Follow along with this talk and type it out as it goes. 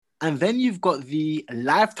And then you've got the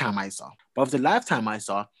lifetime ISA. But with the lifetime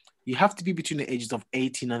ISA, you have to be between the ages of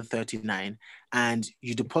 18 and 39, and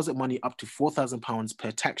you deposit money up to £4,000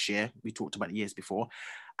 per tax year. We talked about years before.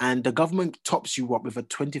 And the government tops you up with a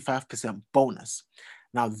 25% bonus.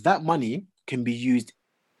 Now, that money can be used.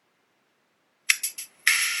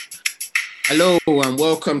 Hello and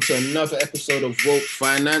welcome to another episode of Woke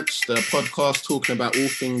Finance, the podcast talking about all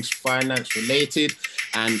things finance related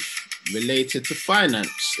and related to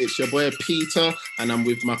finance. It's your boy Peter and I'm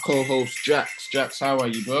with my co-host Jax. Jax, how are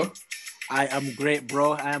you, bro? I am great,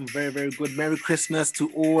 bro. I am very, very good. Merry Christmas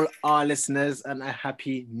to all our listeners and a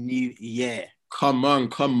Happy New Year. Come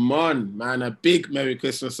on, man. A big Merry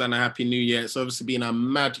Christmas and a Happy New Year. It's obviously been a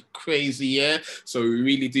mad, crazy year. So we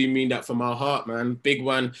really do mean that from our heart, man. Big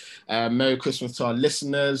one. Merry Christmas to our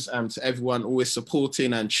listeners and to everyone always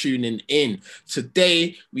supporting and tuning in.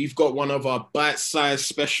 Today, we've got one of our bite-sized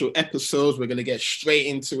special episodes. We're going to get straight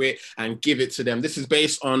into it and give it to them. This is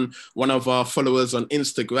based on one of our followers on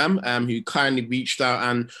Instagram who kindly reached out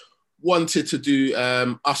and wanted to do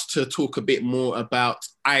us to talk a bit more about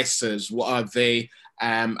ISAs, what are they,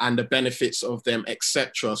 and the benefits of them,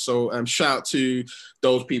 etc. So shout out to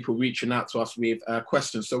those people reaching out to us with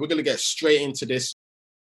questions. So we're going to get straight into this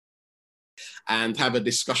and have a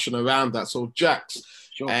discussion around that. So Jax,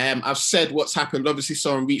 Sure. I've said what's happened. Obviously,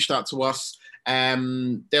 someone reached out to us.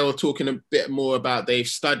 They were talking a bit more about they've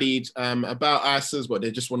studied about ISAs, but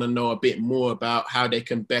they just want to know a bit more about how they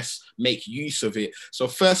can best make use of it. So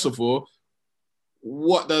first of all,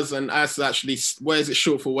 what does an ISA actually, what is it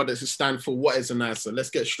short for? What does it stand for? What is an ISA?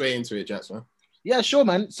 Let's get straight into it, Jackson. Yeah, sure,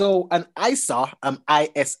 man. So an ISA,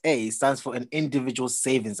 ISA stands for an individual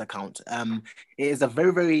savings account. It is a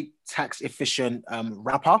very, very tax efficient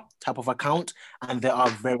wrapper type of account, and there are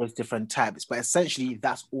various different types, but essentially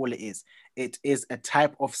that's all it is. It is a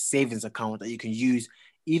type of savings account that you can use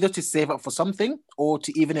either to save up for something or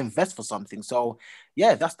to even invest for something. So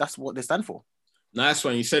yeah, that's what they stand for. Nice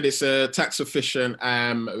one. You said it's a tax efficient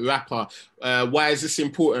wrapper. Why is this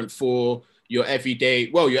important for your everyday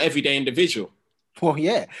individual? Well,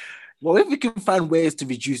 yeah. Well, if we can find ways to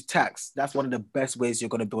reduce tax, that's one of the best ways you're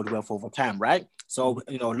going to build wealth over time, right? So,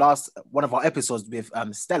 last one of our episodes with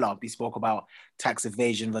Stella, we spoke about tax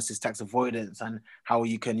evasion versus tax avoidance and how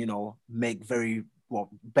you can, make very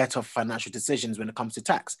better financial decisions when it comes to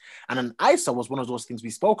tax. And an ISA was one of those things we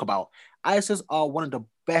spoke about. ISAs are one of the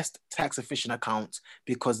best tax efficient accounts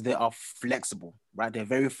because they are flexible, right? They're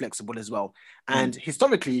very flexible as well. And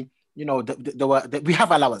historically, we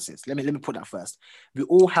have allowances. Let me put that first. We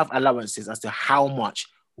all have allowances as to how much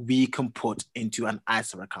we can put into an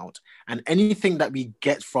ISA account. And anything that we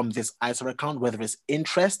get from this ISA account, whether it's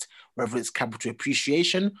interest, whether it's capital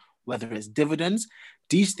appreciation, whether it's dividends,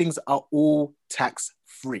 these things are all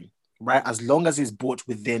tax-free, right? As long as it's bought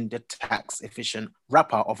within the tax-efficient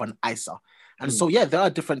wrapper of an ISA. And so, yeah, there are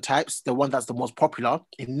different types. The one that's the most popular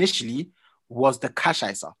initially was the cash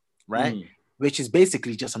ISA, right? Which is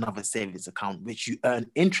basically just another savings account, which you earn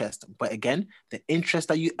interest. But again, the interest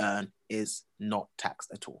that you earn is not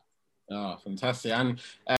taxed at all. Oh, fantastic. And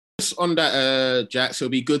just on that, Jax,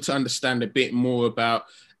 it'll be good to understand a bit more about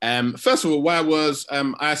first of all, why was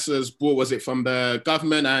ISAs bought? Was it from the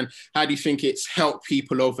government, and how do you think it's helped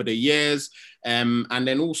people over the years? And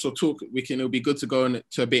then also it'll be good to go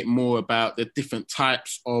into a bit more about the different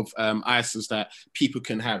types of ISAs that people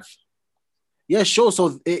can have. Yeah, sure.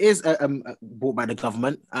 So it is bought by the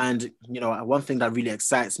government. And, one thing that really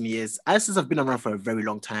excites me is ISAs have been around for a very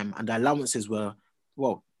long time, and the allowances were,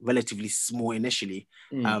 relatively small initially,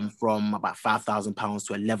 from about £5,000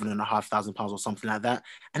 to £11,500 or something like that.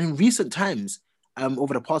 And in recent times,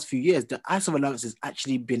 over the past few years, the ISA allowance has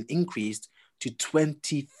actually been increased to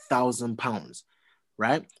 £20,000,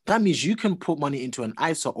 right? That means you can put money into an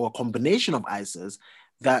ISA or a combination of ISAs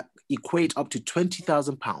that equate up to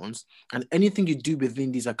 £20,000, and anything you do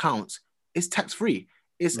within these accounts is tax-free.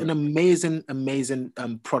 It's an amazing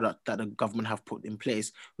product that the government have put in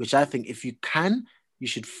place, which I think if you can, you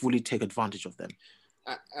should fully take advantage of them.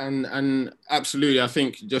 And absolutely, I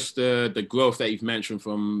think just the growth that you've mentioned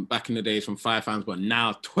from back in the days from £5, but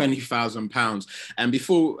now £20,000. And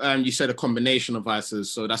before you said a combination of ISAs,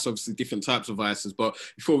 so that's obviously different types of ISAs. But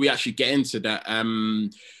before we actually get into that,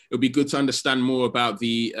 it'll be good to understand more about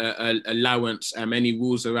the allowance, any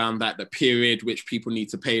rules around that, the period which people need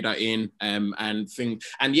to pay that in, and things.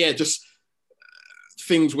 And yeah, just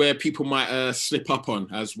things where people might slip up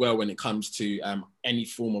on as well when it comes to any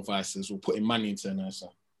form of ISAs or putting money into an ISA.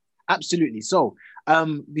 Absolutely. So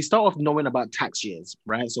we start off knowing about tax years,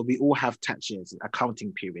 right? So we all have tax years,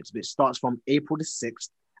 accounting periods, which starts from April the 6th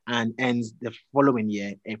and ends the following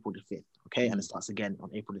year, April the 5th. okay? And it starts again on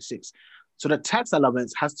April the 6th. So the tax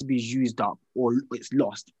allowance has to be used up or it's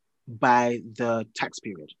lost by the tax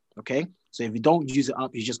period, okay? So if you don't use it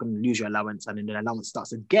up, you're just going to lose your allowance, and then the allowance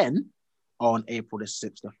starts again on April the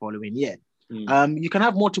 6th the following year. You can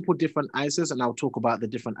have multiple different ISAs, and I'll talk about the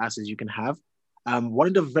different ISAs you can have. One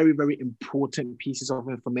of the very, very important pieces of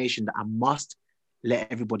information that I must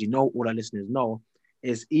let everybody know, all our listeners know,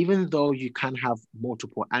 is even though you can have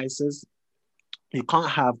multiple ISAs, you can't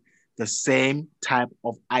have the same type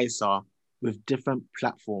of ISA with different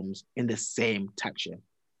platforms in the same tax year.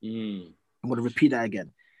 I'm going to repeat that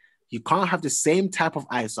again. You can't have the same type of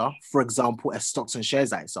ISA, for example, a stocks and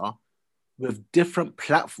shares ISA, with different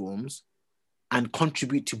platforms and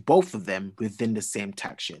contribute to both of them within the same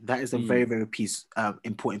tax year. That is a very, very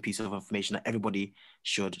important piece of information that everybody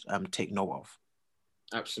should take note of.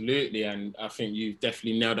 Absolutely, and I think you've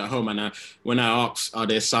definitely nailed it home. And when I asked, are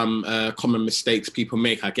there some common mistakes people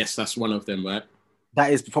make? I guess that's one of them, right?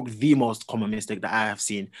 That is probably the most common mistake that I have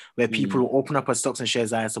seen, where people will open up a stocks and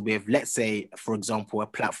shares ISA with, let's say, for example, a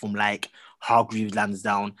platform like Hargreaves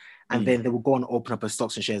Lansdown, and then they will go and open up a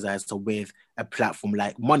stocks and shares ISA with a platform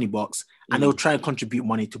like Moneybox, and they'll try and contribute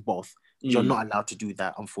money to both. You're not allowed to do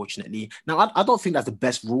that, unfortunately. Now, I don't think that's the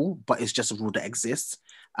best rule, but it's just a rule that exists.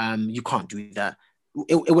 You can't do that.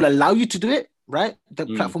 It will allow you to do it, right? The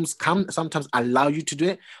platforms can sometimes allow you to do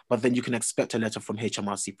it, but then you can expect a letter from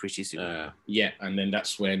HMRC pretty soon. Yeah, and then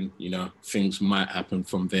that's when, things might happen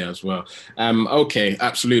from there as well. Okay,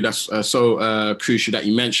 absolutely. That's so crucial that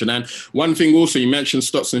you mentioned. And one thing also, you mentioned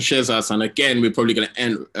stocks and shares, and again, we're probably going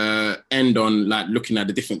to end on like looking at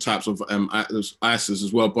the different types of ISAs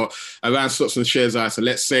as well. But around stocks and shares ISA,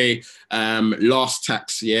 let's say last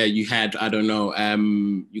tax year you had, I don't know,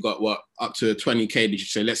 you got what? Up to 20K, did you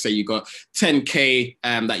say? Let's say you got 10K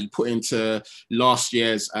that you put into last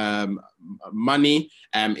year's money.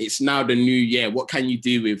 It's now the new year. What can you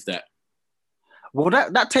do with that? Well,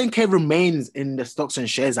 that 10K remains in the stocks and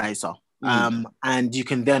shares ISA. And you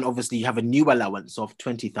can then obviously have a new allowance of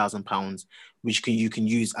 £20,000, which you can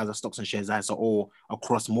use as a stocks and shares ISA or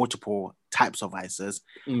across multiple types of ISAs.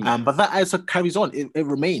 But that ISA carries on, it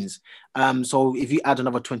remains. So if you add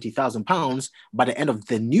another £20,000, by the end of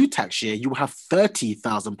the new tax year, you will have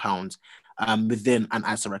 £30,000 within an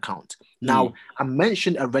ISA account. Now, I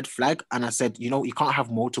mentioned a red flag, and I said, you can't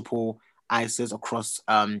have multiple ISAs across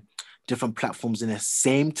different platforms in the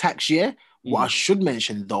same tax year. What I should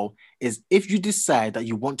mention, though, is if you decide that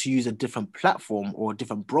you want to use a different platform or a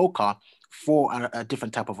different broker for a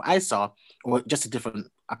different type of ISA or just a different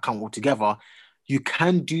account altogether, you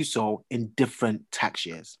can do so in different tax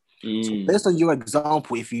years. So based on your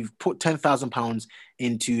example, if you've put £10,000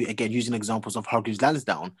 into, again, using examples of Hargreaves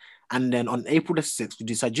Lansdown, and then on April the 6th, you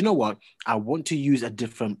decide, you know what, I want to use a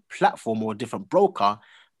different platform or a different broker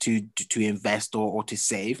to invest or to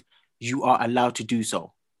save, you are allowed to do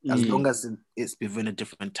so. As long as it's within a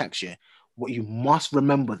different tax year. What you must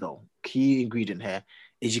remember, though, key ingredient here,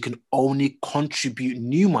 is you can only contribute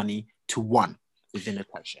new money to one within a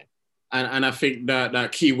tax year. And I think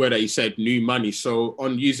that key word that you said, new money. So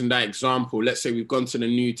on using that example, let's say we've gone to the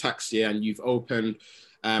new tax year and you've opened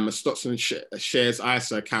a stocks and shares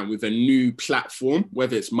ISA account with a new platform,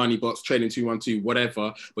 whether it's Moneybox, Trading 212,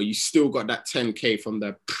 whatever, but you still got that 10K from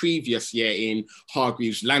the previous year in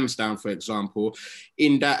Hargreaves Lansdown, for example.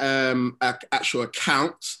 In that actual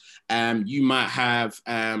account, you might have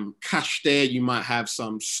cash there, you might have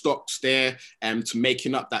some stocks there to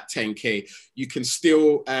making up that 10K. You can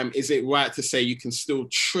still, is it right to say you can still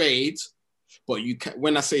trade, but you can,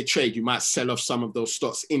 when I say trade, you might sell off some of those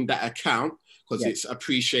stocks in that account because it's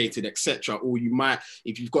appreciated, etc. Or you might,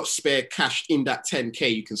 if you've got spare cash in that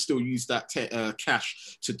 10K, you can still use that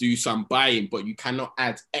cash to do some buying, but you cannot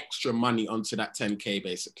add extra money onto that 10K,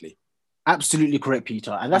 basically. Absolutely correct,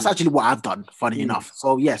 Peter. And that's actually what I've done, funny enough.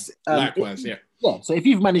 So yes. Likewise, yeah. So if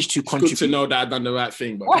you've managed to contribute... It's good to know that I've done the right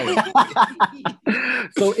thing. But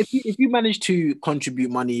So if you manage to contribute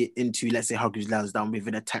money into, let's say, Hargreaves Lansdown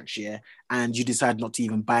within a tax year, and you decide not to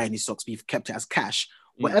even buy any stocks, but you've kept it as cash,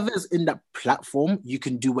 whatever is in that platform, you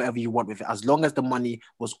can do whatever you want with it, as long as the money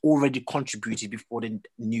was already contributed before the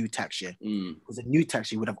new tax year. Because the new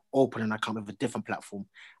tax year would have opened an account with a different platform.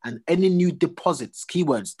 And any new deposits,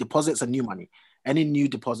 keywords, deposits and new money, any new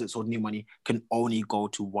deposits or new money can only go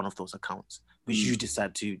to one of those accounts, which you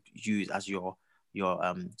decide to use as your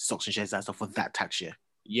stocks and shares for that tax year.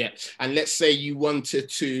 Yeah, and let's say you wanted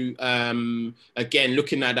to, again,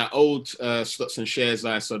 looking at that old stocks and shares,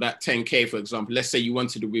 so that 10K, for example, let's say you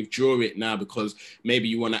wanted to withdraw it now because maybe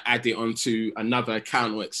you want to add it onto another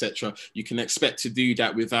account or etc. You can expect to do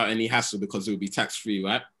that without any hassle because it will be tax-free,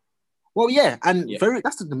 right? Well, yeah, and Yeah.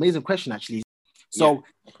 that's an amazing question actually. Yeah. So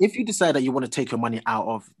if you decide that you want to take your money out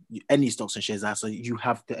of any stocks and shares, so you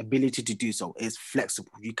have the ability to do so. It's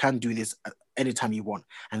flexible. You can do this at anytime you want,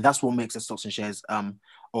 and that's what makes the stocks and shares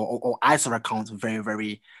or ISA accounts very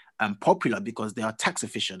very popular because they are tax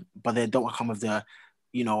efficient, but they don't come with the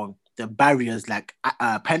barriers like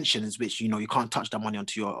pensions, which you can't touch that money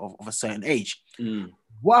until you're of a certain age. Mm.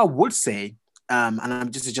 What I would say, and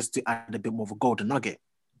I'm just to add a bit more of a golden nugget,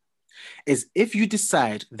 is if you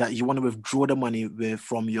decide that you want to withdraw the money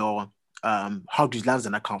from your Hargreaves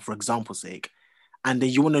Lansdown account, for example's sake, and then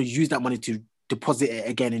you want to use that money to deposit it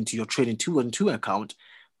again into your Trading 212 account,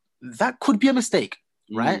 that could be a mistake,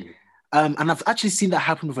 right? Mm. And I've actually seen that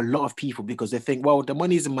happen with a lot of people because they think, well, the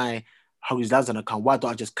money's in my Hargreaves Lansdown account. Why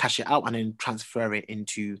don't I just cash it out and then transfer it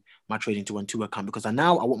into my Trading 212 account? Because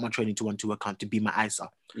now I want my Trading 212 account to be my ISA.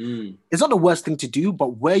 Mm. It's not the worst thing to do,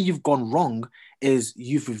 but where you've gone wrong is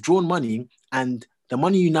you've withdrawn money and the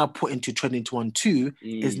money you now put into Trading 212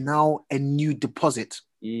 is now a new deposit.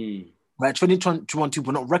 Right? Trading 212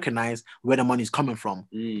 will not recognize where the money is coming from.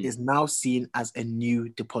 It's now seen as a new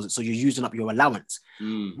deposit. So you're using up your allowance.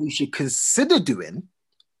 What you should consider doing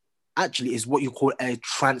actually is what you call a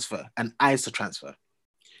transfer, an ISA transfer.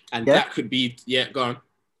 And that could be, go on.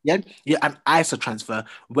 Yeah, an ISA transfer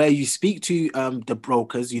where you speak to the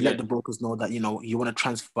brokers, you let the brokers know that you want to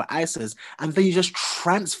transfer ISAs, and then you just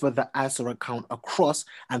transfer the ISA account across,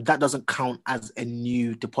 and that doesn't count as a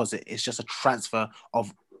new deposit. It's just a transfer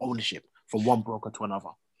of ownership from one broker to another.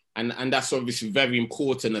 And that's obviously very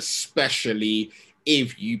important, especially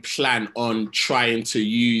if you plan on trying to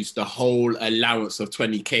use the whole allowance of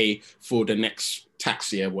 20K for the next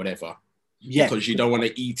tax year, whatever. Yeah. Because you don't want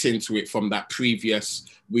to eat into it from that previous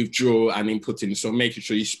withdrawal and inputting. So making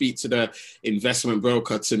sure you speak to the investment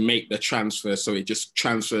broker to make the transfer so it just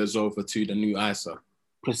transfers over to the new ISA.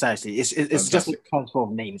 Precisely. It's just a transfer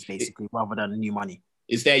of names, basically, rather than new money.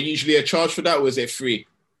 Is there usually a charge for that, or is it free?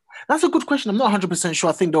 That's a good question. I'm not 100% sure.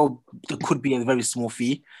 I think there could be a very small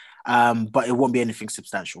fee, but it won't be anything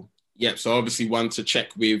substantial. Yeah, so obviously one to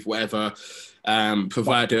check with whatever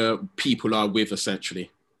provider people are with, essentially.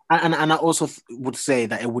 And I also would say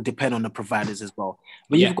that it would depend on the providers as well.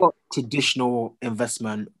 When you've got traditional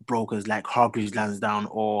investment brokers like Hargreaves Lansdown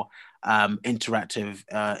or Interactive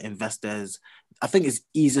Investors, I think it's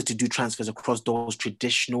easier to do transfers across those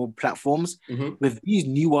traditional platforms. With these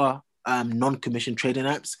newer non-commission trading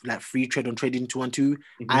apps like Freetrade on Trading 212,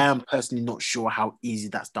 I am personally not sure how easy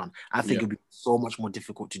that's done. I think it'd be so much more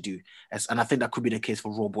difficult to do. And I think that could be the case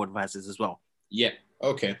for robo-advisors as well. Yeah.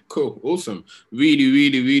 Okay, cool. Awesome. Really,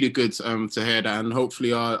 really, really good to hear that. And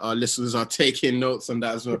hopefully our listeners are taking notes on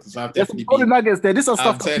that as well. Because I've definitely been... nuggets there. This is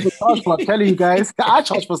stuff that people charge for. I'm telling you guys. I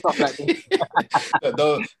charge for stuff like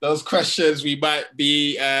this. those questions we might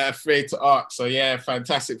be afraid to ask. So yeah,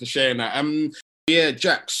 fantastic for sharing that. Yeah,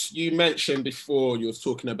 Jax, you mentioned before you was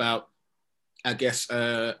talking about, I guess,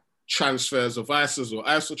 transfers of ISAs or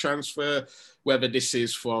ISA transfer, whether this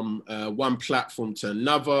is from one platform to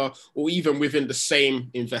another, or even within the same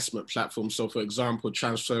investment platform. So, for example,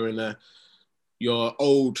 transferring your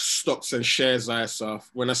old stocks and shares ISA.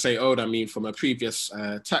 When I say old, I mean from a previous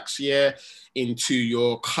tax year into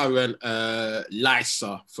your current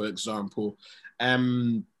LISA, for example.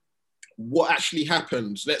 What actually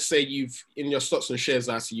happens? Let's say in your stocks and shares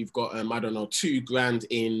ISA, you've got, I don't know, $2,000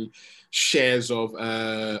 in shares of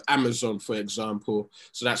Amazon, for example.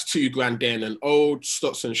 So that's $2,000 there in an old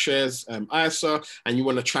stocks and shares ISA, and you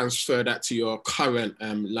want to transfer that to your current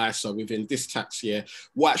LISA within this tax year.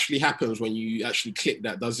 What actually happens when you actually click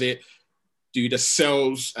that? Does it do the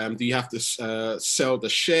sales? Do you have to sell the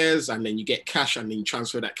shares and then you get cash and then you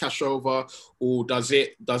transfer that cash over? Or does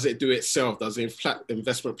it do itself? Does the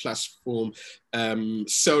investment platform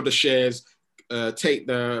sell the shares, take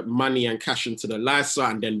the money and cash into the LISA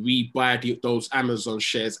and then rebuy those Amazon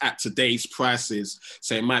shares at today's prices?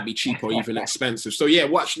 So it might be cheap or even expensive. So yeah,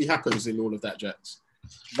 what actually happens in all of that, Jax?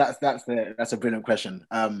 That's a brilliant question.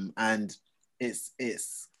 And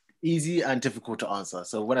it's easy and difficult to answer.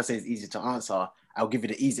 So when I say it's easy to answer, I'll give you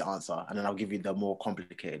the easy answer and then I'll give you the more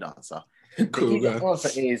complicated answer. Cool,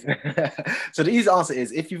 the easy answer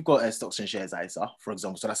is if you've got a stocks and shares ISA, for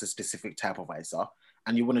example, so that's a specific type of ISA,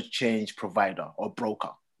 and you want to change provider or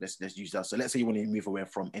broker. Let's use that. So let's say you want to move away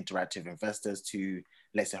from Interactive Investors to,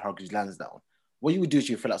 let's say, Hargreaves Lansdown. What you would do is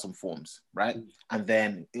you fill out some forms, right? And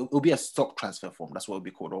then it'll be a stock transfer form. That's what it'll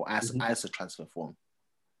be called, or ISA transfer form.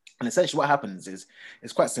 And essentially what happens is,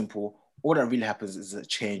 it's quite simple. All that really happens is a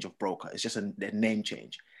change of broker. It's just a name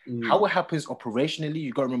change. How it happens operationally,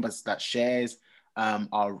 you got to remember that shares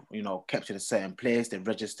are, kept in a certain place. They're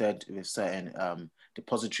registered with certain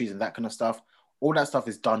depositories and that kind of stuff. All that stuff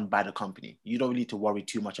is done by the company. You don't need to worry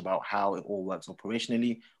too much about how it all works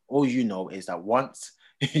operationally. All you know is that once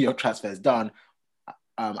your transfer is done,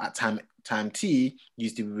 at time T, you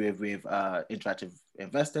used to be with Interactive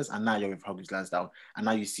Investors, and now you're with Hargreaves Lansdown, and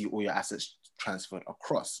now you see all your assets transferred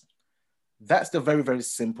across. That's the very, very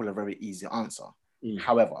simple and very easy answer.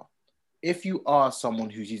 However, if you are someone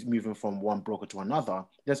who's moving from one broker to another,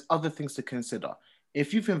 there's other things to consider.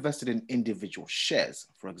 If you've invested in individual shares,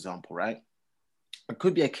 for example, right, it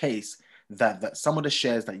could be a case that some of the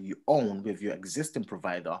shares that you own with your existing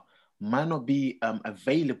provider might not be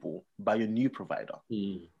available by your new provider.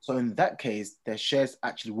 So in that case, the shares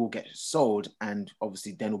actually will get sold, and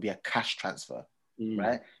obviously then will be a cash transfer,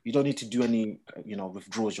 right? You don't need to do any,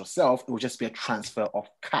 withdrawals yourself. It will just be a transfer of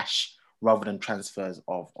cash rather than transfers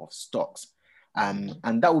of stocks.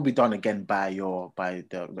 And that will be done again by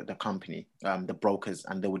the company, the brokers,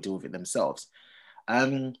 and they will deal with it themselves.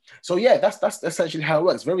 So yeah, that's essentially how it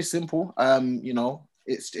works. Very simple.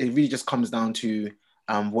 It really just comes down to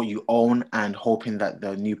what you own and hoping that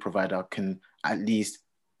the new provider can at least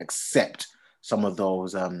accept some of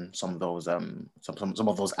those assets.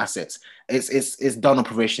 It's done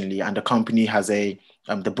operationally, and the company has the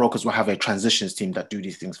brokers will have a transitions team that do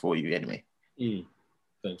these things for you anyway.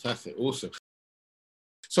 Fantastic, awesome.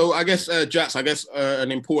 So I guess Jax,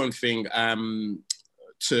 an important thing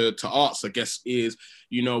to ask, I guess, is,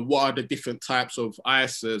 what are the different types of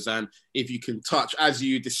ISAs, and if you can touch, as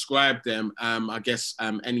you describe them, I guess,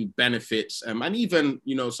 any benefits, and even,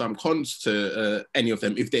 some cons to any of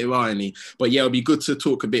them, if there are any. But yeah, it'll be good to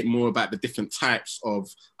talk a bit more about the different types of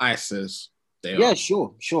ISAs. Yeah,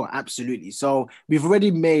 sure, absolutely. So we've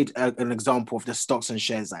already made an example of the stocks and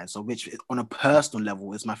shares ISA, which on a personal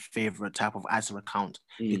level is my favorite type of ISA account,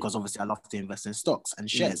 because obviously I love to invest in stocks and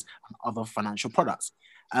shares and other financial products.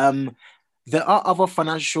 There are other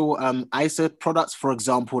financial ISA products, for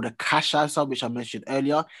example, the cash ISA, which I mentioned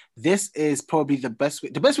earlier. This is probably the best way.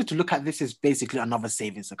 The best way to look at this is basically another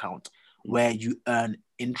savings account where you earn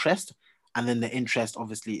interest, and then the interest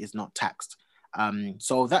obviously is not taxed.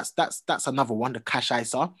 So that's another one, the cash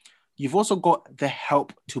ISA. You've also got the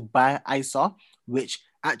help to buy ISA, which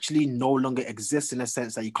actually no longer exists, in the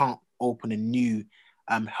sense that you can't open a new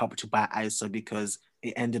help to buy ISA because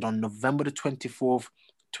it ended on November the 24th,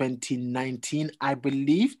 2019, I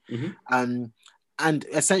believe. And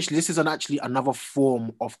essentially this is actually another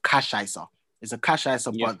form of cash ISA. It's a cash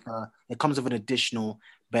ISA, but it comes with an additional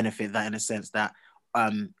benefit, that in a sense that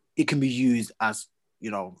it can be used as,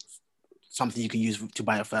 something you can use to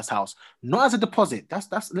buy your first house, not as a deposit.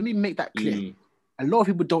 That's let me make that clear. A lot of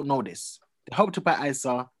people don't know this. The help to buy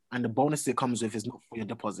ISA and the bonus it comes with is not for your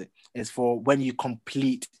deposit. It's for when you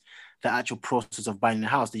complete the actual process of buying the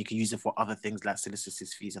house, that you can use it for other things like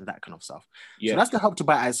solicitor's fees and that kind of stuff. So that's the help to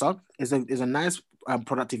buy ISA. Is a nice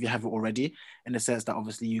product if you have it already, in the sense that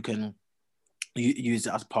obviously you can use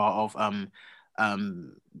it as part of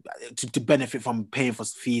to benefit from paying for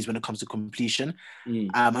fees when it comes to completion.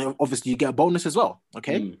 And obviously you get a bonus as well,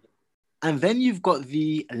 okay? And then you've got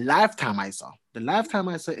the lifetime ISA. The lifetime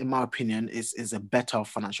ISA, in my opinion, is a better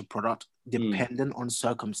financial product dependent on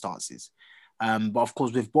circumstances. But of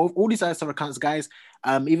course, with all these ISA accounts, guys,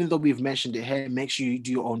 even though we've mentioned it here, make sure you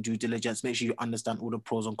do your own due diligence. Make sure you understand all the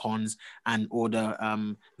pros and cons and all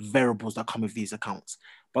the variables that come with these accounts.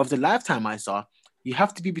 But with the lifetime ISA, you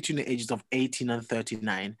have to be between the ages of 18 and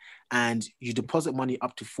 39, and you deposit money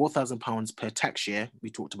up to £4,000 per tax year.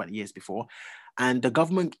 We talked about years before, and the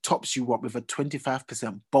government tops you up with a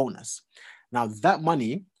 25% bonus. Now, that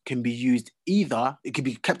money can be used it can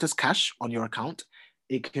be kept as cash on your account,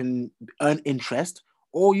 it can earn interest,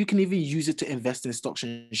 or you can even use it to invest in stocks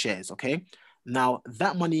and shares, okay? Now,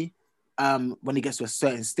 that money, when it gets to a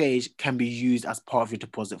certain stage, can be used as part of your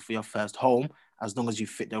deposit for your first home, as long as you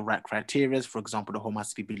fit the right criteria. For example, the home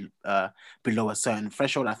has to be below a certain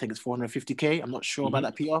threshold. I think it's 450K. I'm not sure about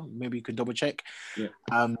that, Peter. Maybe you can double check.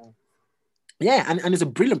 And it's a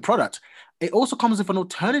brilliant product. It also comes with an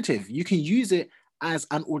alternative. You can use it as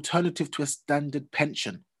an alternative to a standard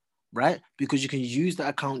pension, right? Because you can use the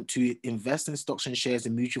account to invest in stocks and shares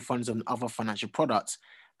and mutual funds and other financial products.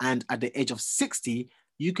 And at the age of 60,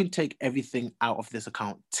 you can take everything out of this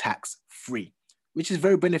account tax-free, which is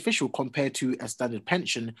very beneficial compared to a standard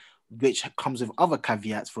pension, which comes with other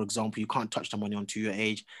caveats. For example, you can't touch the money until your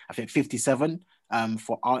age, I think 57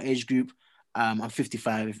 for our age group. and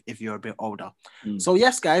 55 if you're a bit older. Mm. So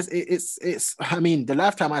yes, guys, it's. I mean, the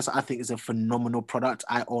Lifetime ISA I think is a phenomenal product.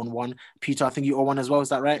 I own one. Peter, I think you own one as well. Is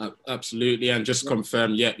that right? Absolutely, and just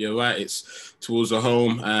confirm. Yep, you're right. It's towards a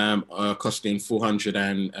home, costing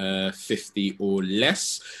 450 or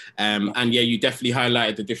less. And yeah, you definitely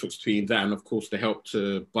highlighted the difference between that and, of course, the Help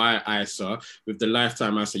to Buy ISA. With the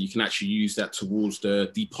Lifetime ISA, you can actually use that towards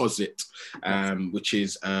the deposit, which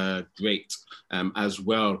is great. As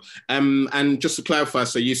well. And just to clarify,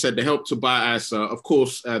 so you said the Help to Buy ISA, of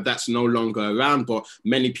course, that's no longer around, but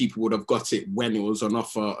many people would have got it when it was on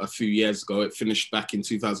offer a few years ago. It finished back in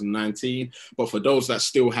 2019. But for those that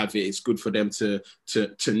still have it, it's good for them to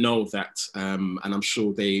know that, and I'm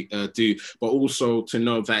sure they do, but also to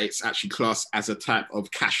know that it's actually classed as a type of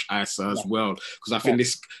cash ISA as well. Because I think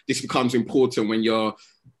this becomes important when you're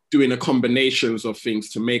doing a combinations of things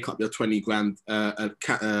to make up your 20 grand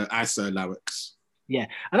ISA allowance. Yeah,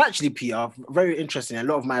 and actually, Peter, very interesting. A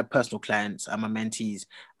lot of my personal clients and my mentees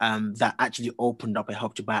that actually opened up a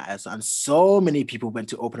Help to Buy ISA, and so many people went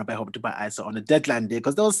to open up a Help to Buy ISA on a deadline day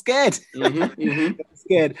because they were scared. They were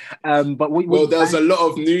scared. But there was a lot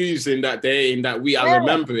of news in that day, in that week. I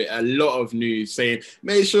remember it. A lot of news saying,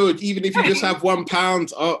 make sure even if you just have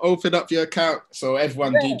 £1, open up your account. So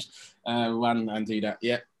everyone did run and do that.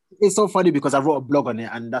 Yeah. It's so funny because I wrote a blog on it,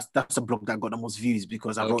 and that's a blog that got the most views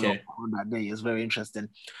because I wrote it on that day. It's very interesting.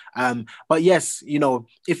 But yes, you know,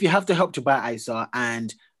 if you have the Help to Buy ISA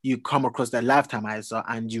and you come across the Lifetime ISA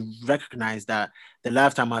and you recognize that the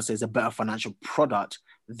Lifetime ISA is a better financial product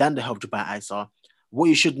than the Help to Buy ISA, what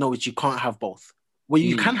you should know is you can't have both. Well,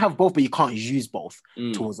 you can have both, but you can't use both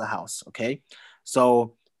towards the house. Okay,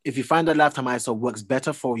 so if you find that Lifetime ISA works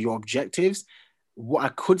better for your objectives, what I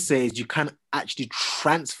could say is you can actually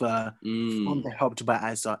transfer from the Help to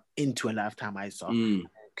Buy ISA into a Lifetime ISA and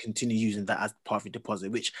continue using that as part of your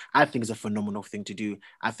deposit, which I think is a phenomenal thing to do.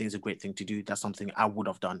 I think it's a great thing to do. That's something I would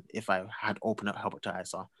have done if I had opened up Help to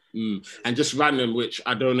ISA. And just random, which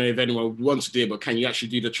I don't know if anyone wants to do, but can you actually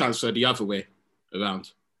do the transfer the other way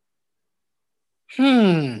around?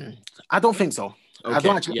 I don't think so. Okay. I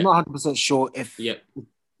don't actually, I'm not 100% sure if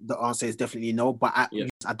the answer is definitely no, but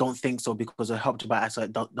I don't think so because the Help to Buy ISA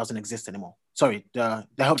doesn't exist anymore. Sorry, the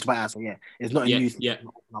Help to Buy ISA, it's not a new thing,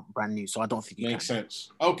 not brand new, so I don't think it makes sense.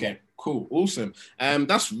 Okay, cool, awesome.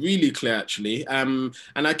 That's really clear actually. And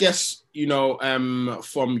I guess, you know,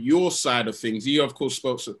 from your side of things, you of course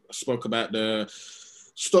spoke about the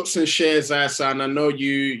stocks and shares ISA, and I know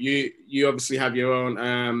you obviously have your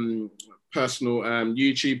own personal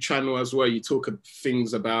YouTube channel as well. You talk of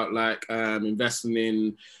things about like investing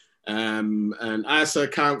in an ISA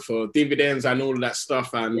account for dividends and all of that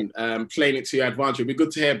stuff, and playing it to your advantage. It'd be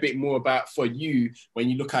good to hear a bit more about, for you, when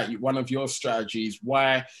you look at one of your strategies,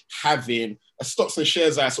 why having a stocks and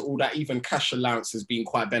shares ISA, all that even cash allowance has been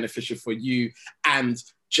quite beneficial for you and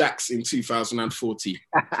Jax in 2040.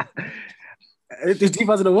 In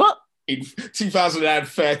 2000 and what? In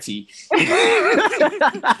 2030.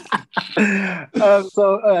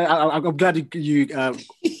 I'm glad you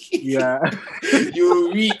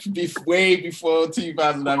you'll reach way before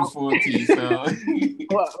 2040. So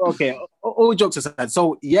okay, all jokes aside,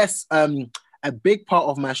 so yes, a big part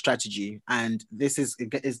of my strategy, and this is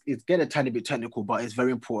it's get a tiny bit technical, but it's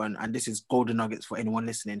very important, and this is golden nuggets for anyone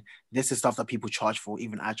listening. This is stuff that people charge for,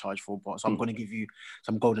 even I charge for, but so I'm going to give you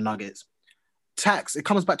some golden nuggets. Tax, it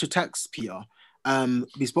comes back to tax, Peter.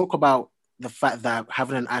 We spoke about the fact that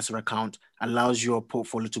having an ISA account allows your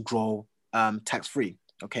portfolio to grow tax-free,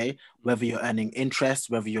 okay? Whether you're earning interest,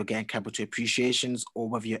 whether you're getting capital appreciations, or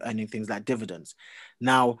whether you're earning things like dividends.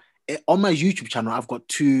 Now, on my YouTube channel, I've got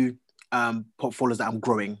two portfolios that I'm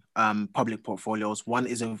growing, public portfolios. One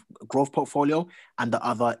is a growth portfolio, and the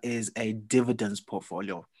other is a dividends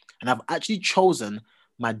portfolio. And I've actually chosen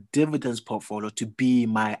my dividends portfolio to be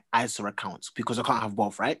my ISA accounts because I can't have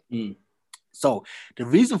both, right? So the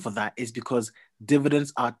reason for that is because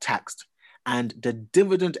dividends are taxed, and the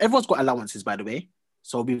dividend, everyone's got allowances, by the way.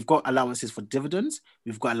 So we've got allowances for dividends,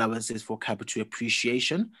 we've got allowances for capital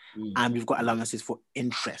appreciation, and we've got allowances for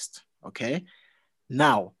interest, okay?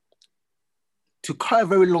 Now, to cut a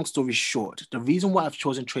very long story short, the reason why I've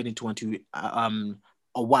chosen Trading 212,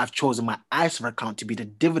 or why I've chosen my ISA account to be the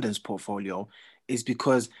dividends portfolio, is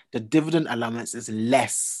because the dividend allowance is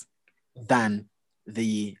less than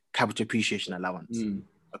the capital appreciation allowance.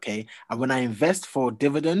 Okay. And when I invest for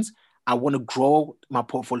dividends, I want to grow my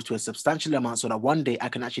portfolio to a substantial amount so that one day I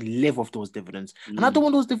can actually live off those dividends. And I don't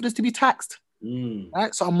want those dividends to be taxed.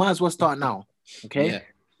 Right. So I might as well start now. Okay.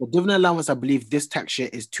 The dividend allowance, I believe this tax year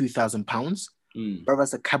is £2,000.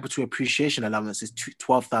 whereas the capital appreciation allowance is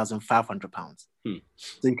 £12,500.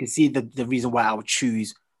 So you can see the reason why I would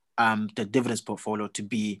choose the dividends portfolio to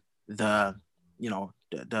be the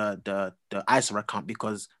ISA account,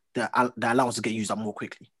 because the allowance will get used up more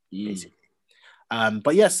quickly, basically.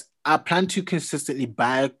 But yes, I plan to consistently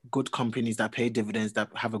buy good companies that pay dividends, that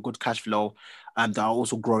have a good cash flow, that are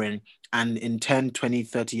also growing. And in 10, 20,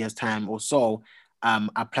 30 years time or so,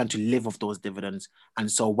 I plan to live off those dividends.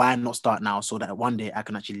 And so why not start now, so that one day I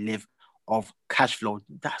can actually live off cash flow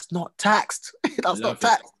that's not taxed. That's not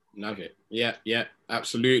taxed. Love it. Yeah,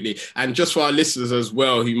 absolutely. And just for our listeners as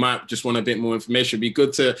well, who might just want a bit more information, it'd be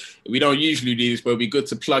good to, we don't usually do this, but it'd be good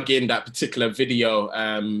to plug in that particular video.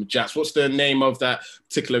 Jax, what's the name of that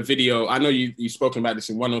particular video? I know you've spoken about this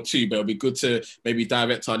in one or two, but it'd be good to maybe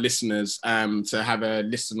direct our listeners to have a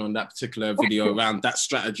listen on that particular video around that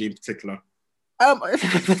strategy in particular.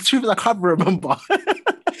 The truth is, I can't remember. You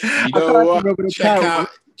know what?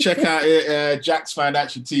 Check out Jax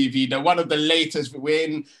Financial TV. They're one of the latest. We're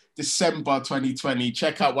in December 2020.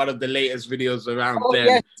 Check out one of the latest videos around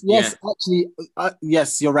then. Yes, actually,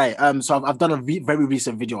 yes, you're right. So I've done a very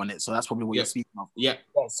recent video on it. So that's probably what you're speaking of. Yeah.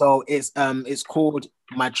 So it's called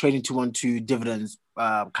my Trading 212 Dividends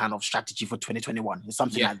kind of strategy for 2021. It's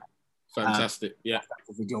something like that. Fantastic. That's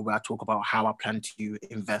the video where I talk about how I plan to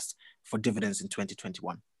invest for dividends in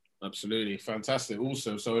 2021. Absolutely. Fantastic.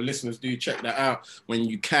 Also, so listeners, do check that out when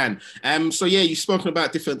you can. So yeah, you've spoken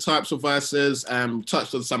about different types of ISAs,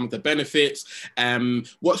 touched on some of the benefits.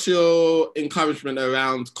 What's your encouragement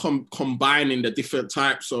around combining the different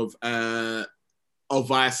types of ISAs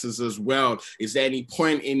as well? Is there any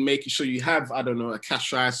point in making sure you have, I don't know, a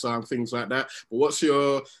cash ISA and things like that? But what's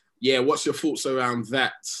your thoughts around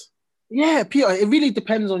that? Yeah, Peter, it really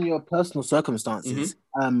depends on your personal circumstances.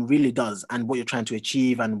 Really does, and what you're trying to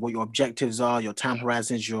achieve, and what your objectives are, your time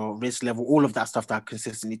horizons, your risk level, all of that stuff that I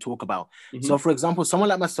consistently talk about. So, for example, someone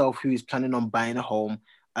like myself who is planning on buying a home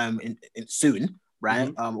in soon,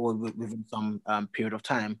 right, or within some period of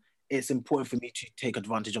time, it's important for me to take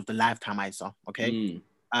advantage of the lifetime ISA, okay?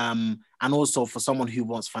 And also for someone who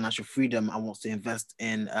wants financial freedom and wants to invest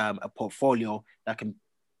in a portfolio that can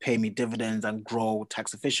pay me dividends and grow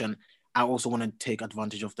tax efficient, I also want to take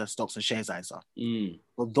advantage of the stocks and shares ISA.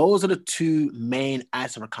 So those are the two main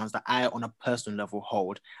ISA accounts that I, on a personal level,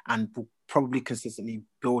 hold, and will probably consistently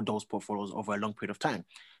build those portfolios over a long period of time.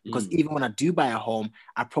 Because even when I do buy a home,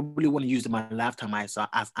 I probably want to use my lifetime ISA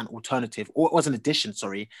as an alternative, or as an addition,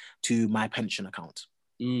 to my pension account.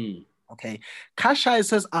 Okay, cash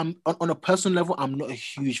ISAs, on a personal level, I'm not a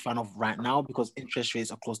huge fan of right now, because interest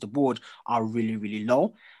rates across the board are really, really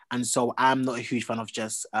low. And so I'm not a huge fan of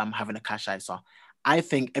just having a cash ISA. I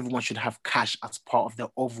think everyone should have cash as part of their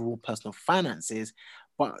overall personal finances,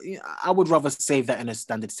 but I would rather save that in a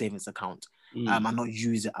standard savings account and not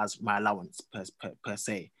use it as my allowance per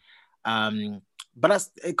se. But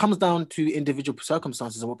it comes down to individual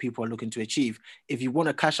circumstances and what people are looking to achieve. If you want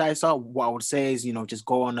a cash ISA, what I would say is, just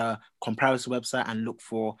go on a comparison website and look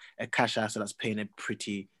for a cash ISA that's paying a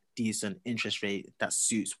pretty decent interest rate that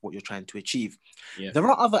suits what you're trying to achieve. There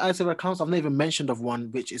are other ISA accounts. I've not even mentioned of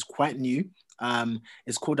one which is quite new.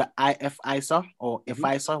 It's called the IFISA, or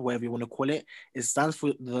IFISA, whatever you want to call it. It stands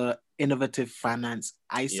for the Innovative Finance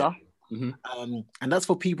ISA. And that's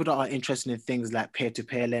for people that are interested in things like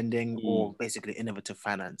peer-to-peer lending, or basically innovative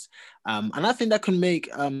finance. And I think that can make,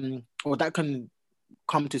 or that can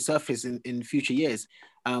come to surface in future years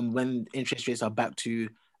when interest rates are back to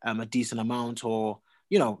a decent amount, or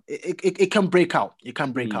it can break out. It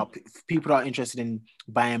can break out. If people are interested in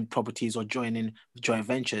buying properties or joining joint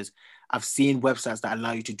ventures, I've seen websites that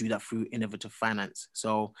allow you to do that through innovative finance.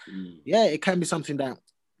 So yeah, it can be something that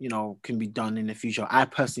can be done in the future. I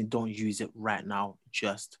personally don't use it right now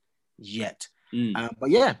just yet. But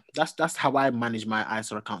yeah, that's how I manage my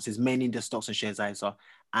ISA accounts. Is mainly the stocks and shares ISA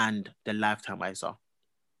and the lifetime ISA.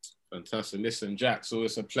 Fantastic. Listen, Jax,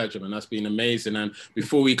 always a pleasure, man. That's been amazing. And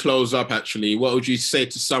before we close up, actually, what would you say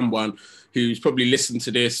to someone who's probably listened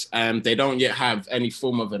to this and they don't yet have any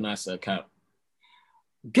form of an ISA account?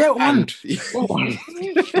 Get one.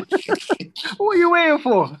 What are you waiting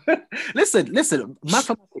for? Listen,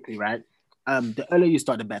 mathematically, right? The earlier you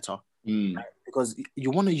start, the better. Right? Because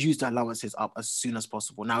you want to use the allowances up as soon as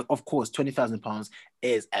possible. Now, of course, £20,000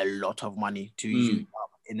 is a lot of money to use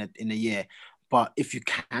up in a year. But if you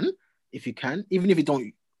can, even if you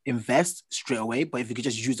don't invest straight away, but if you could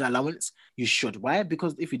just use the allowance, you should. Why?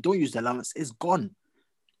 Because if you don't use the allowance, it's gone.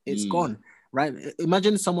 It's gone, right?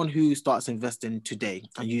 Imagine someone who starts investing today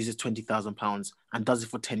and uses £20,000 and does it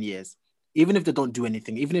for 10 years. Even if they don't do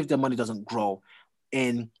anything, even if their money doesn't grow,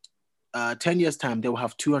 in 10 years' time, they will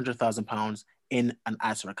have £200,000 in an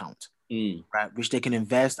ISA account, Mm. right? Which they can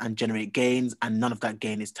invest and generate gains, and none of that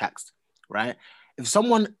gain is taxed, right? If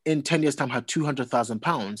someone in 10 years' time had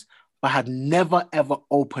 £200,000, but had never ever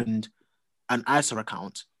opened an ISA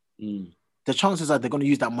account, Mm. the chances are they're going to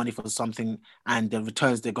use that money for something, and the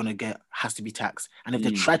returns they're going to get has to be taxed. And if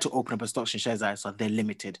they try to open up a stocks and shares ISA, they're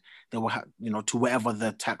limited. They will have, to whatever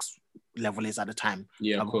the tax level is at the time.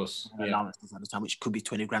 Yeah, of course. Allowances at the time, which could be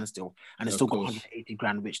 20 grand still, and it's still got 180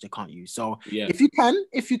 grand which they can't use. So if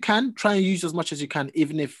you can try and use as much as you can,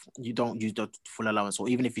 even if you don't use the full allowance, or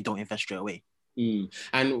even if you don't invest straight away.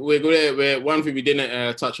 And we're one thing we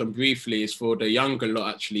didn't touch on briefly is for the younger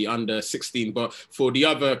lot, actually under 16. But for the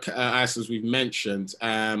other ISAs we've mentioned,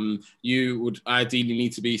 you would ideally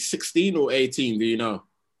need to be 16 or 18. Do you know?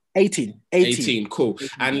 18. Cool. 18.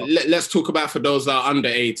 And let's talk about for those that are under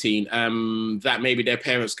 18, that maybe their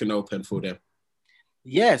parents can open for them.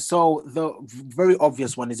 Yeah, so the very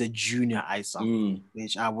obvious one is a junior ISA,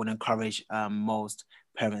 which I would encourage most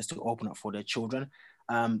parents to open up for their children.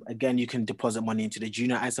 Again, you can deposit money into the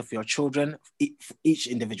junior ISA for your children. Each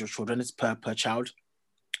individual children is per child.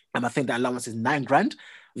 I think the allowance is 9 grand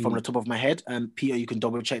from the top of my head. Peter, you can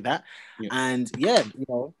double check that. Yeah. And yeah,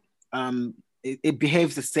 it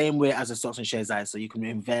behaves the same way as a stocks and shares ISA. So you can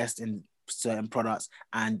invest in certain products,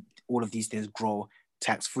 and all of these things grow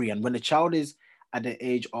tax-free. And when the child is at the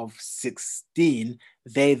age of 16,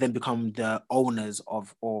 they then become the owners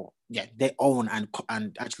of, they own and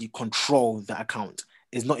actually control the account.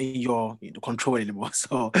 It's not in your control anymore.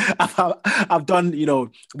 So I've done,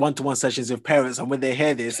 one-to-one sessions with parents, and when they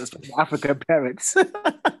hear this, especially African parents,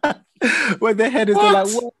 when they hear this, they're like,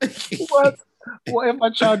 what? What if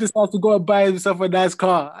my child decides to go and buy himself a nice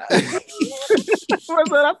car?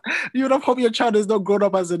 You would have hoped your child is not grown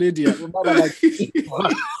up as an idiot.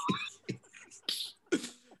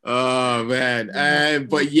 Oh man,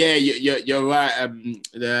 but yeah, you're right.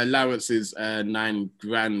 The allowance is 9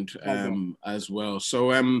 grand as well.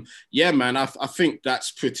 So yeah, man, I think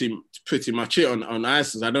that's pretty much it on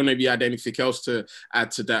ISAs. I don't know if you had anything else to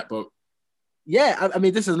add to that, but yeah, I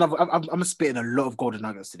mean, this is another. I'm spitting a lot of golden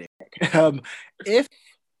nuggets today.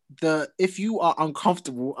 If you are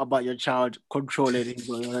uncomfortable about your child controlling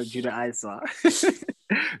your junior ISA,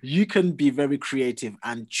 you can be very creative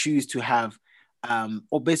and choose to have.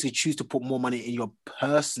 Or basically choose to put more money in your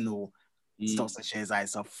personal stocks and shares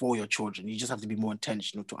ISA for your children. You just have to be more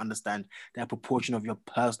intentional to understand that proportion of your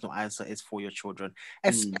personal ISA is for your children,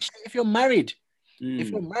 especially if you're married.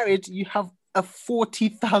 If you're married, you have a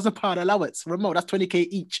 £40,000 allowance. Remote, that's 20k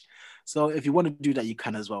each. So if you want to do that, you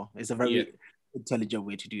can as well. It's a very intelligent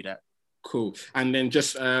way to do that. Cool. And then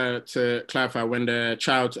just to clarify, when the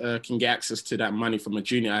child can get access to that money from a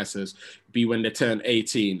junior ISAs, be when they turn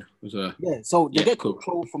 18. So they get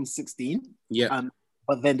control from 16. Yeah.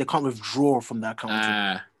 But then they can't withdraw from the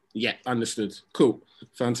account. Yeah, understood. Cool.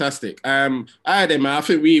 Fantastic. All right then, man. I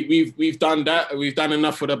think we've done that. We've done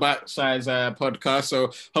enough for the Bite Size podcast.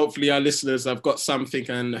 So hopefully our listeners have got something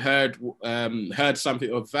and heard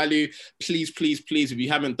something of value. Please, if you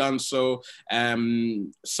haven't done so,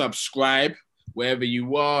 subscribe wherever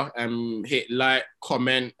you are, hit like,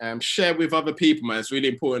 comment, share with other people, man. It's really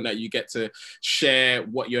important that you get to share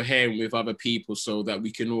what you're hearing with other people so that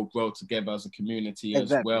we can all grow together as a community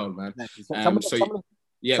as well, man. Exactly. Some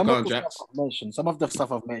of the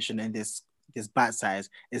stuff I've mentioned in this Bite Size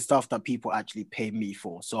is stuff that people actually pay me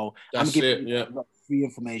for. So I'm giving you free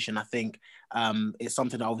information. I think it's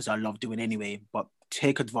something that obviously I love doing anyway, but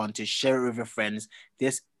take advantage, share it with your friends.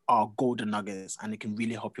 This are golden nuggets, and it can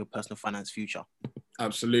really help your personal finance future.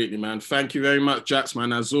 Absolutely, man. Thank you very much, Jax,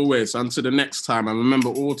 man. As always, until the next time. And remember,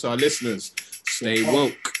 all to our listeners, stay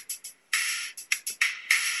woke.